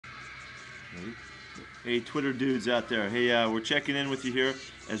Ready? Hey, Twitter dudes out there. Hey, we're checking in with you here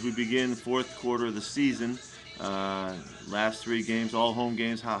as we begin the fourth quarter of the season. Last three games, all home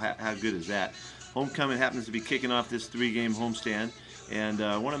games. How good is that? Homecoming happens to be kicking off this three-game homestand, and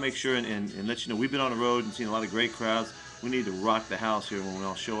I want to make sure and let you know we've been on the road and seen a lot of great crowds. We need to rock the house here when we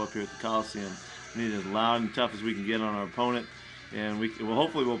all show up here at the Coliseum. We need it as loud and tough as we can get on our opponent, and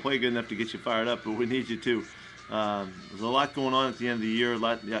hopefully we'll play good enough to get you fired up. But we need you too. There's a lot going on at the end of the year, a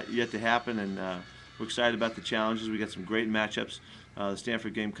lot yet to happen, and we're excited about the challenges. We got some great matchups. The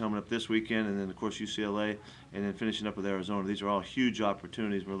Stanford game coming up this weekend, and then of course UCLA, and then finishing up with Arizona. These are all huge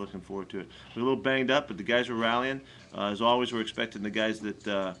opportunities. We're looking forward to it. We're a little banged up, but the guys are rallying. As always, we're expecting the guys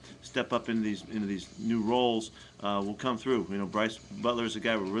that step up into these new roles will come through. You know, Bryce Butler is a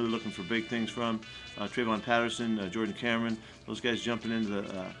guy we're really looking for big things from. Trayvon Patterson, Jordan Cameron, those guys jumping into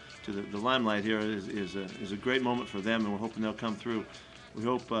the limelight here is a great moment for them, and we're hoping they'll come through. We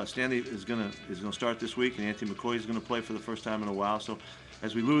hope Stanley is gonna start this week, and Anthony McCoy is gonna play for the first time in a while. So,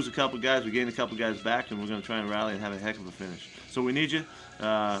 as we lose a couple guys, we gain a couple guys back, and we're gonna try and rally and have a heck of a finish. So we need you.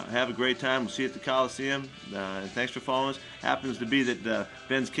 Have a great time. We'll see you at the Coliseum. And thanks for following us. Happens to be that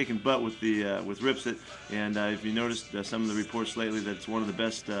Ben's kicking butt with Ripsit, and if you noticed some of the reports lately, that it's one of the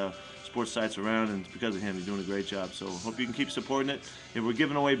best sports sites around, and it's because of him. He's doing a great job. So hope you can keep supporting it. And we're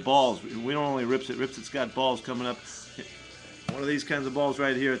giving away balls. We don't only Ripsit. Ripsit's got balls coming up. One of these kinds of balls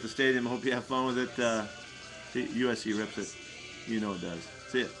right here at the stadium. I hope you have fun with it. USC rips it. You know it does.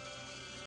 See ya.